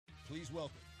Please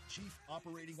welcome Chief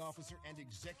Operating Officer and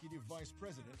Executive Vice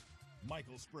President,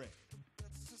 Michael Sprague.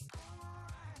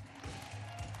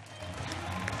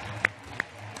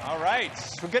 All right.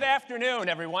 Well, good afternoon,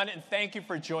 everyone, and thank you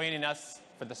for joining us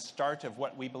for the start of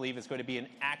what we believe is going to be an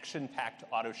action-packed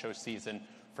auto show season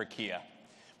for Kia.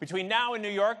 Between now and New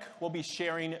York, we'll be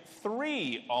sharing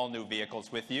 3 all-new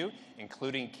vehicles with you,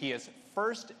 including Kia's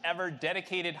first ever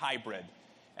dedicated hybrid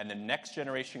and the next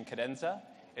generation Cadenza,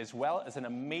 as well as an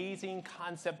amazing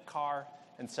concept car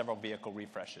and several vehicle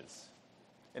refreshes.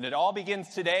 And it all begins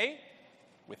today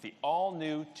with the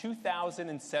all-new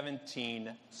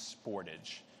 2017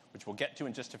 Sportage, which we'll get to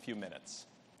in just a few minutes.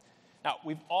 Now,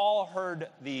 we've all heard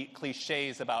the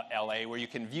cliches about LA, where you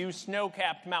can view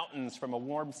snow-capped mountains from a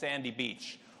warm sandy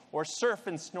beach, or surf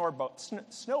and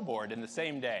snowboard in the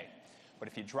same day. But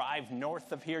if you drive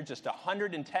north of here just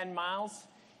 110 miles,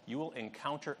 you will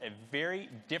encounter a very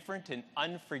different and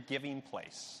unforgiving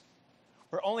place,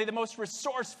 where only the most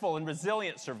resourceful and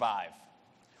resilient survive,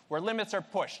 where limits are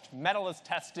pushed, metal is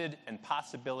tested, and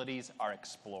possibilities are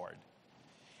explored.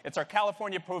 It's our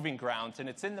California proving grounds, and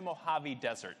it's in the Mojave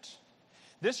Desert.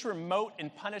 This remote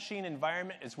and punishing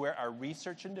environment is where our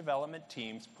research and development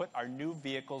teams put our new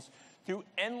vehicles through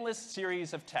endless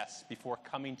series of tests before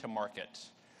coming to market,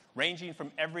 ranging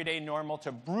from everyday normal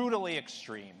to brutally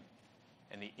extreme.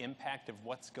 And the impact of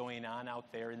what's going on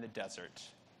out there in the desert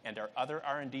and our other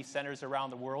R&D centers around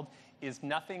the world is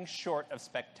nothing short of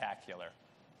spectacular.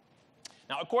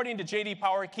 Now, according to J.D.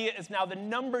 Power, Kia is now the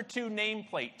 #2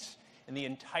 nameplate in the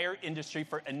entire industry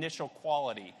for initial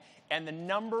quality and the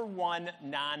 #1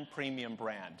 non-premium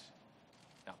brand.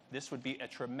 Now, this would be a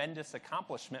tremendous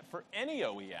accomplishment for any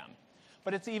OEM,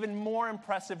 but it's even more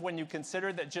impressive when you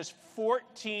consider that just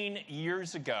 14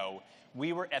 years ago,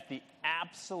 we were at the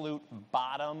absolute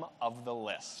bottom of the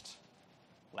list,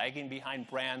 lagging behind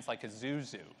brands like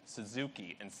Isuzu,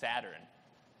 Suzuki, and Saturn,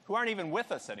 who aren't even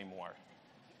with us anymore.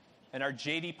 And our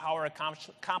J.D. Power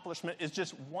accomplishment is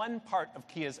just one part of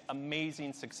Kia's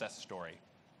amazing success story.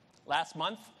 Last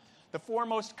month, the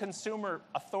foremost consumer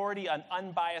authority on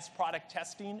unbiased product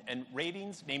testing and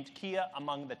ratings named Kia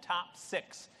among the top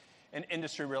 6 in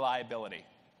industry reliability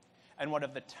and one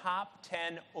of the top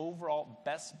 10 overall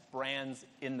best brands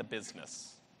in the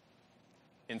business.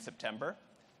 In September,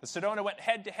 the Sedona went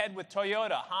head-to-head with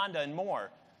Toyota, Honda, and more,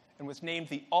 and was named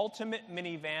the ultimate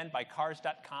minivan by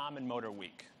Cars.com and Motor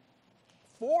Week.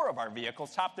 4 of our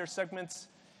vehicles topped their segments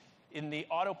in the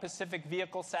Auto Pacific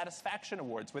Vehicle Satisfaction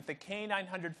Awards, with the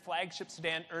K900 flagship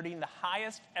sedan earning the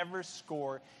highest ever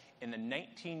score in the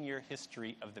 19-year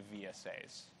history of the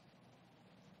VSAs.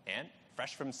 And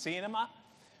fresh from cinema,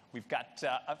 we've got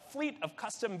a fleet of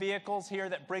custom vehicles here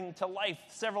that bring to life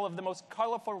several of the most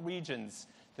colorful regions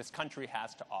this country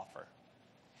has to offer.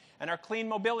 And our clean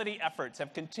mobility efforts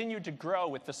have continued to grow,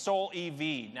 with the Soul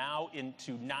EV now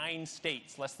into 9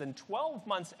 states, less than 12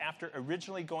 months after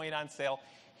originally going on sale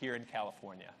here in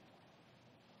California.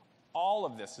 All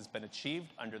of this has been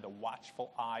achieved under the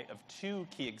watchful eye of 2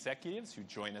 key executives who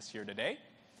join us here today.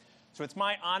 So it's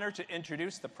my honor to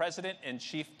introduce the President and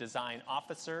Chief Design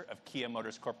Officer of Kia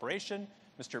Motors Corporation,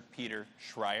 Mr. Peter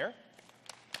Schreier.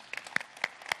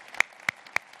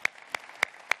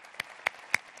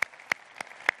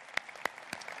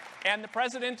 And the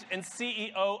President and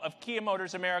CEO of Kia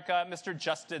Motors America, Mr.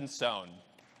 Justin Sohn.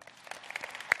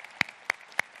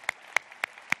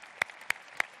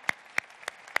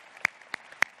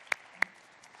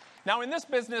 Now, in this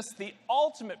business, the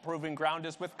ultimate proving ground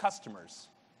is with customers.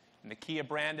 And the Kia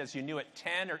brand, as you knew it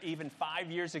 10 or even 5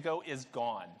 years ago, is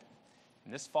gone.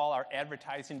 And this fall, our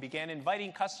advertising began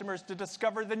inviting customers to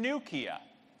discover the new Kia,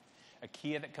 a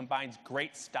Kia that combines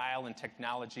great style and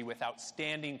technology with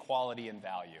outstanding quality and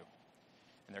value.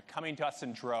 And they're coming to us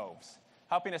in droves,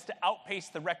 helping us to outpace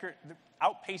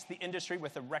the industry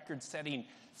with a record-setting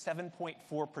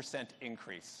 7.4%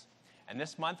 increase. And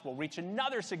this month, we'll reach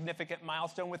another significant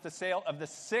milestone with the sale of the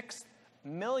 6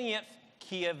 millionth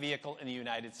Kia vehicle in the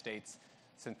United States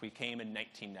since we came in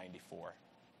 1994.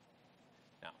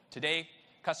 Now, today,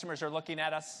 customers are looking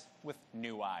at us with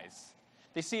new eyes.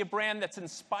 They see a brand that's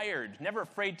inspired, never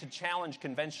afraid to challenge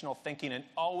conventional thinking, and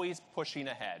always pushing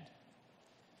ahead.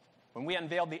 When we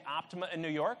unveiled the Optima in New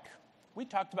York, we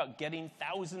talked about getting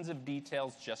thousands of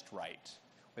details just right,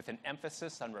 with an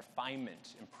emphasis on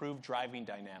refinement, improved driving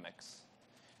dynamics.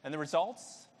 And the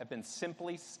results have been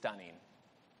simply stunning.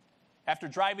 After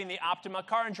driving the Optima,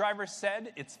 car and driver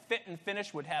said its fit and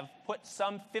finish would have put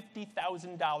some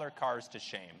 $50,000 cars to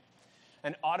shame.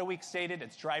 And AutoWeek stated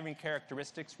its driving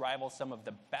characteristics rival some of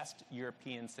the best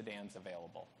European sedans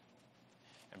available.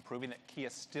 And proving that Kia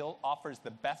still offers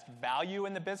the best value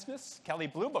in the business, Kelley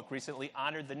Blue Book recently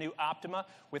honored the new Optima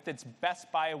with its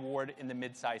Best Buy award in the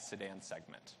midsize sedan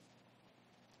segment.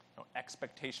 Now,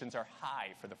 expectations are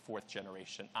high for the fourth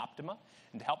generation Optima,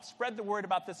 and to help spread the word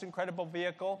about this incredible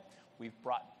vehicle, we've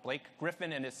brought Blake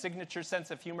Griffin and his signature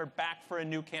sense of humor back for a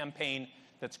new campaign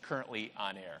that's currently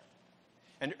on air.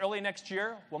 And early next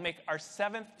year, we'll make our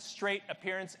 7th straight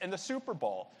appearance in the Super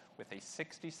Bowl with a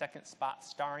 60-second spot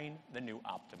starring the new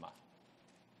Optima.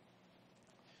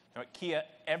 Now at Kia,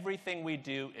 everything we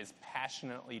do is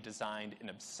passionately designed and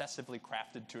obsessively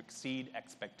crafted to exceed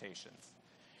expectations.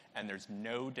 And there's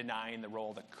no denying the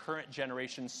role the current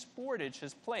generation Sportage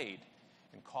has played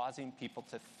in causing people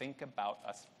to think about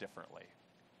us differently.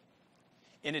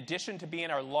 In addition to being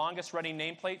our longest-running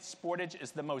nameplate, Sportage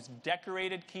is the most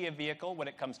decorated Kia vehicle when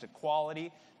it comes to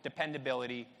quality,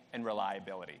 dependability, and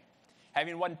reliability,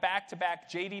 having won back-to-back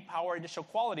J.D. Power Initial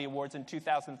Quality Awards in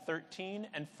 2013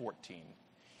 and 14,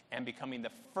 and becoming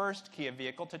the first Kia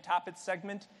vehicle to top its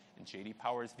segment in J.D.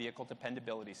 Power's Vehicle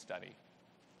Dependability Study.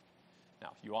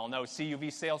 Now, you all know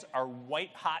CUV sales are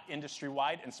white-hot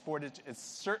industry-wide, and Sportage is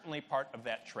certainly part of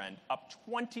that trend, up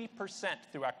 20%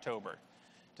 through October,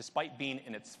 despite being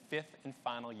in its 5th and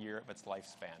final year of its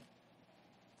lifespan.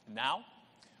 Now,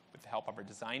 with the help of our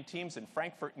design teams in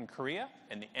Frankfurt and Korea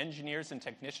and the engineers and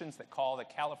technicians that call the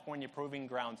California Proving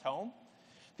Grounds home,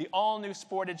 the all-new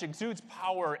Sportage exudes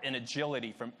power and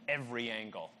agility from every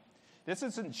angle. This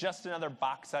isn't just another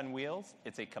box on wheels,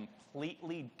 it's a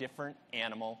completely different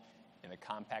animal in the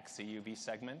compact CUV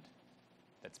segment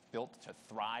that's built to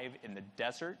thrive in the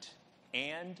desert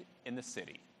and in the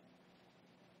city.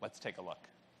 Let's take a look.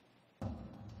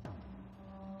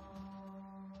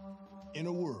 In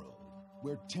a world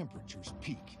where temperatures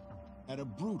peak at a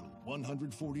brutal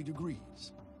 140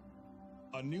 degrees,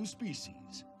 a new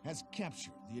species has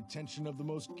captured the attention of the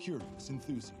most curious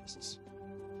enthusiasts.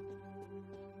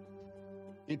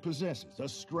 It possesses a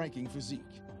striking physique,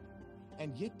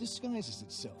 and yet disguises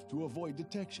itself to avoid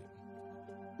detection.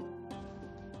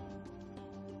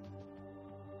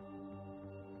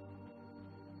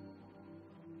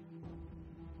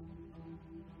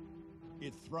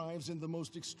 It thrives in the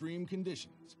most extreme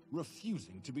conditions,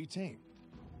 refusing to be tamed.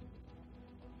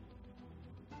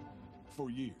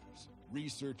 For years,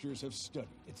 researchers have studied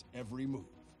its every move,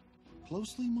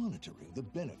 closely monitoring the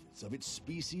benefits of its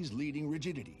species-leading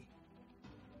rigidity.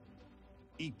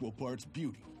 Equal parts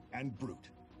beauty and brute.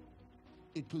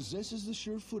 It possesses the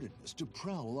sure-footedness to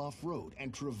prowl off-road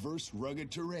and traverse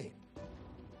rugged terrain.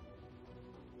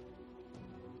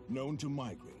 Known to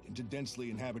migrate into densely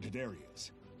inhabited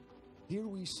areas, here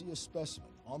we see a specimen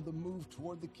on the move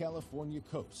toward the California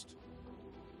coast.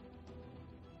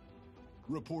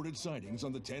 Reported sightings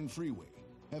on the 10 freeway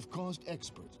have caused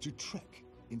experts to trek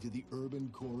into the urban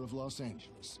core of Los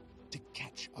Angeles to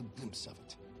catch a glimpse of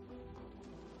it.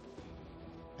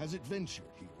 Has it ventured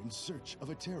here in search of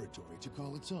a territory to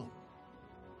call its own?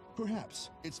 Perhaps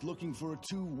it's looking for a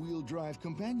two-wheel drive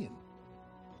companion.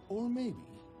 Or maybe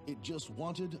it just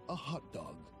wanted a hot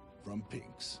dog from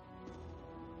Pink's.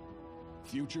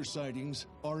 Future sightings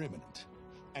are imminent,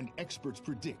 and experts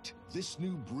predict this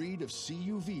new breed of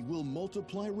CUV will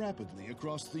multiply rapidly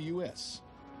across the U.S.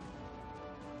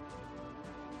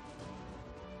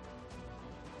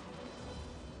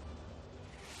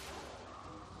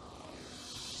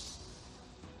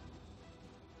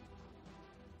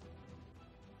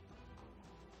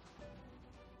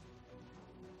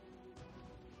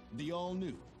 The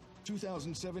all-new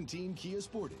 2017 Kia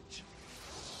Sportage.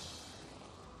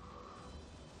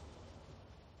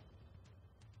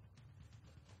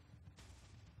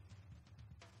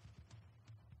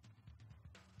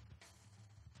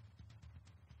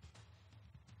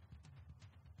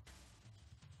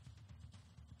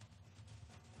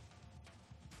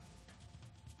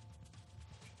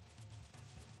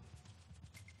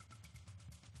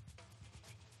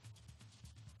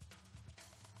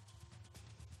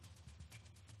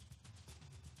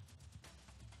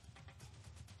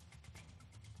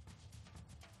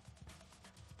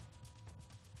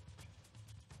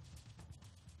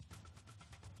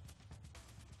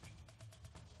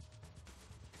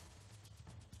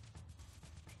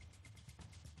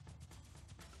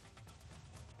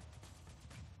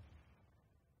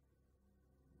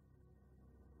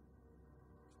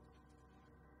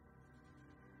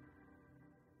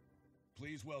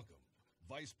 Please welcome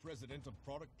Vice President of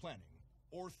Product Planning,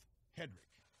 Orth Hedrick.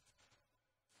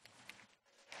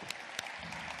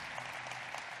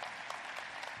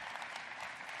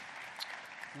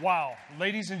 Wow,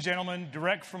 ladies and gentlemen,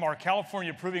 direct from our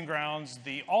California Proving Grounds,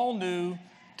 the all-new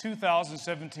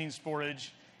 2017 Sportage,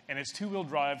 and its two-wheel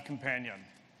drive companion.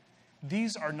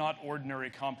 These are not ordinary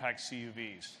compact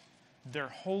CUVs. They're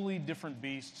wholly different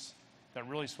beasts that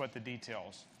really sweat the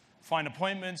details. Fine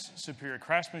appointments, superior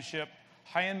craftsmanship,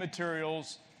 high-end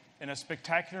materials, and a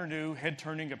spectacular new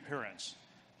head-turning appearance.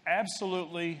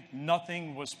 Absolutely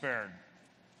nothing was spared.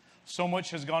 So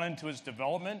much has gone into its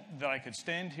development that I could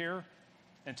stand here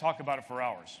and talk about it for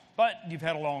hours. But you've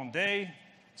had a long day,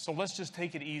 so let's just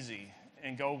take it easy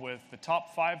and go with the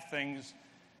top 5 things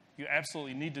you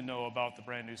absolutely need to know about the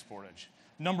brand new Sportage.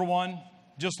 Number 1,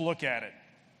 just look at it.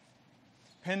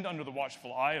 Pinned under the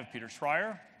watchful eye of Peter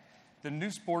Schreier, the new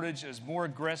Sportage is more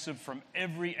aggressive from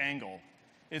every angle.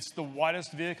 It's the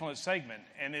widest vehicle in its segment,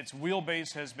 and its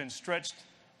wheelbase has been stretched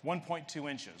 1.2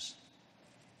 inches.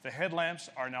 The headlamps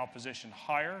are now positioned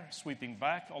higher, sweeping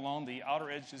back along the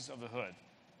outer edges of the hood.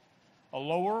 A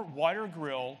lower, wider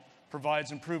grille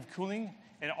provides improved cooling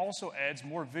and also adds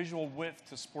more visual width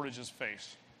to Sportage's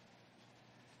face.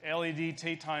 LED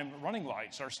daytime running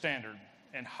lights are standard,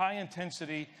 and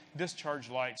high-intensity discharge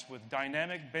lights with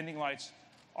dynamic bending lights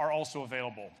are also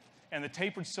available. And the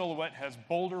tapered silhouette has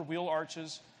bolder wheel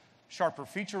arches, sharper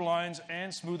feature lines,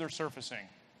 and smoother surfacing.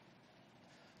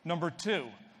 Number 2,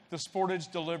 the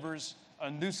Sportage delivers a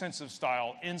new sense of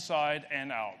style inside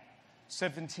and out.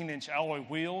 17-inch alloy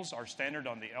wheels are standard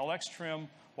on the LX trim,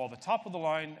 while the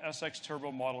top-of-the-line SX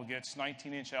Turbo model gets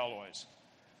 19-inch alloys,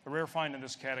 a rare find in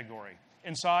this category.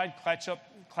 Inside,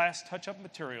 class touch-up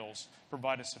materials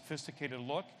provide a sophisticated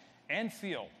look and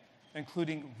feel,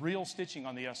 including real stitching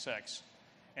on the SX,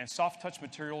 and soft-touch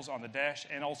materials on the dash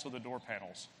and also the door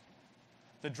panels.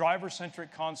 The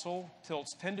driver-centric console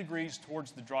tilts 10 degrees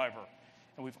towards the driver,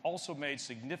 and we've also made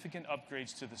significant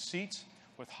upgrades to the seats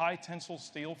with high-tensile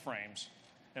steel frames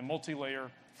and multi-layer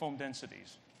foam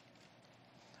densities.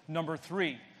 Number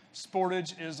 3,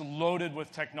 Sportage is loaded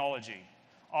with technology.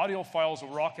 Audiophiles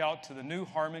will rock out to the new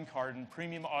Harman Kardon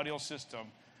premium audio system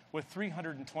with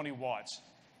 320 watts,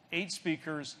 8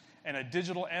 speakers, and a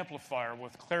digital amplifier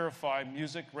with Clarify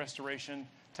music restoration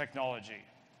technology.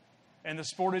 And the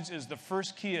Sportage is the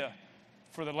first Kia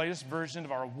for the latest version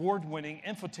of our award-winning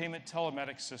infotainment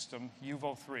telematics system,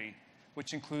 UVO 3,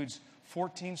 which includes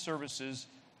 14 services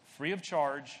free of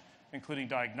charge, including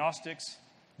diagnostics,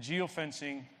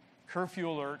 geofencing, curfew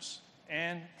alerts,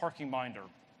 and parking minder.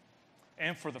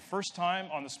 And for the first time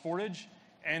on the Sportage,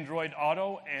 Android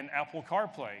Auto and Apple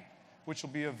CarPlay, which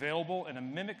will be available in a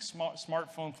mimic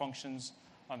smartphone functions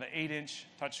on the 8-inch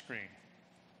touchscreen.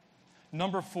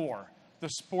 Number 4, the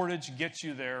Sportage gets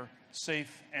you there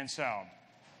safe and sound.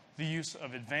 The use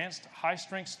of advanced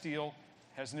high-strength steel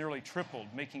has nearly tripled,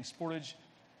 making Sportage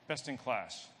best in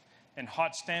class. And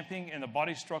hot stamping in the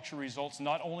body structure results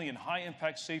not only in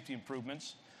high-impact safety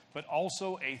improvements, but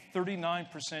also a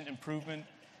 39% improvement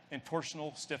in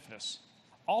torsional stiffness.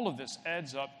 All of this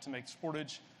adds up to make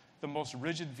Sportage the most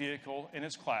rigid vehicle in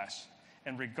its class.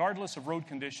 And regardless of road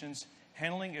conditions,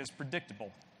 handling is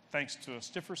predictable thanks to a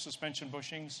stiffer suspension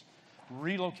bushings,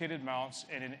 relocated mounts,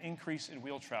 and an increase in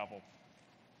wheel travel.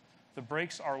 The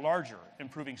brakes are larger,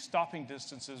 improving stopping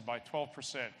distances by 12%.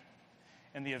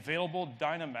 And the available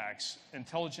Dynamax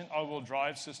intelligent all-wheel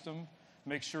drive system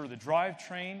makes sure the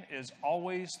drivetrain is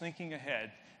always thinking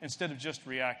ahead instead of just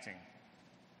reacting.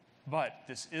 But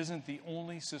this isn't the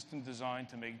only system designed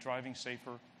to make driving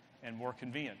safer and more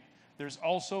convenient. There's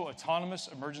also autonomous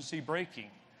emergency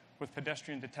braking with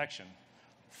pedestrian detection,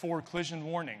 forward collision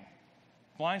warning,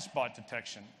 blind spot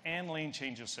detection, and lane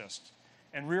change assist,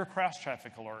 and rear cross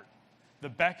traffic alert. The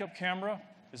backup camera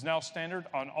is now standard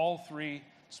on all 3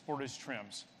 Sportage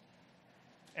trims.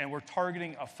 And we're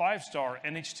targeting a 5-star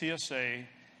NHTSA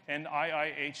and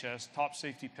IIHS Top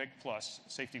Safety Pick Plus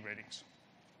safety ratings.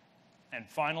 And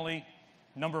finally,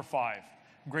 number 5,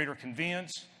 greater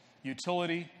convenience,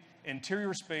 utility,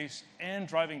 interior space, and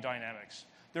driving dynamics.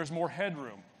 There's more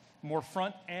headroom, more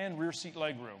front and rear seat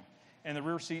legroom, and the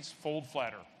rear seats fold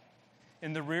flatter.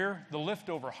 In the rear, the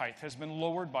liftover height has been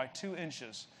lowered by 2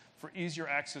 inches for easier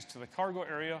access to the cargo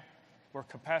area, where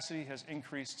capacity has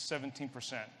increased 17%,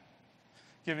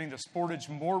 giving the Sportage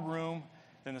more room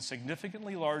than the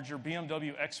significantly larger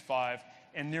BMW X5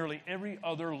 and nearly every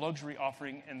other luxury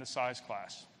offering in the size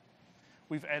class.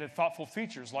 We've added thoughtful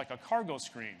features like a cargo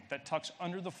screen that tucks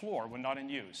under the floor when not in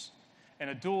use, and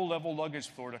a dual-level luggage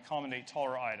floor to accommodate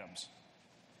taller items.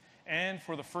 And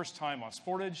for the first time on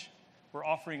Sportage, we're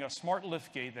offering a smart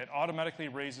liftgate that automatically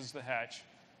raises the hatch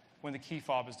when the key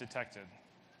fob is detected.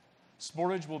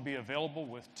 Sportage will be available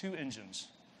with 2 engines,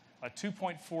 a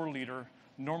 2.4-liter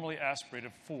normally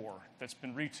aspirated 4 that's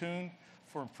been retuned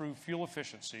for improved fuel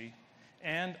efficiency,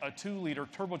 and a 2-liter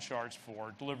turbocharged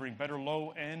 4 delivering better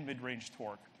low and mid-range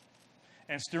torque.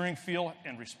 and steering feel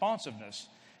and responsiveness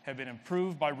have been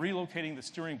improved by relocating the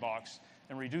steering box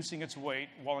and reducing its weight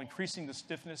while increasing the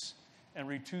stiffness and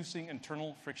reducing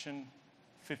internal friction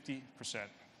 50%.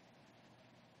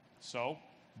 So,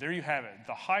 there you have it,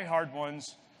 the high hard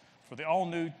ones for the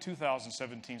all-new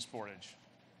 2017 Sportage.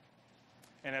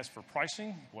 And as for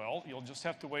pricing, well, you'll just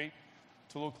have to wait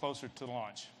till a little closer to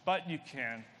launch. But you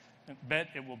can bet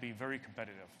it will be very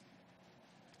competitive.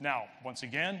 Now, once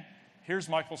again, here's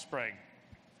Michael Sprague.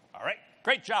 All right,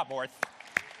 great job, Orth.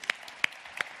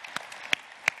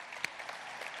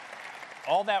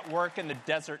 All that work in the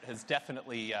desert has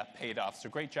definitely paid off. So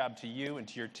great job to you and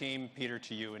to your team. Peter,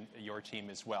 to you and your team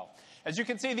as well. As you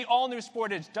can see, the all-new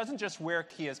Sportage doesn't just wear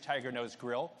Kia's Tiger Nose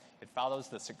grille. It follows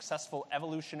the successful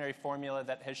evolutionary formula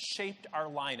that has shaped our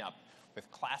lineup with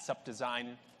class-up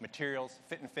design, materials,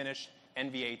 fit and finish,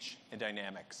 NVH, and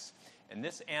dynamics. And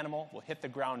this animal will hit the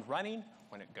ground running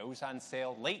when it goes on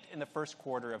sale late in the first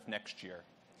quarter of next year.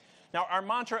 Now, our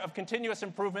mantra of continuous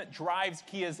improvement drives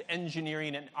Kia's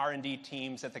engineering and R&D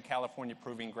teams at the California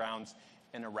Proving Grounds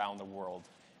and around the world.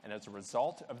 And as a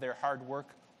result of their hard work,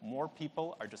 more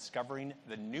people are discovering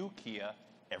the new Kia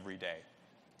every day.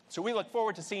 So we look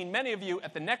forward to seeing many of you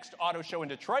at the next auto show in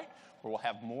Detroit, where we'll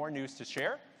have more news to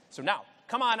share. So now,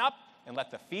 come on up and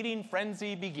let the feeding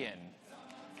frenzy begin.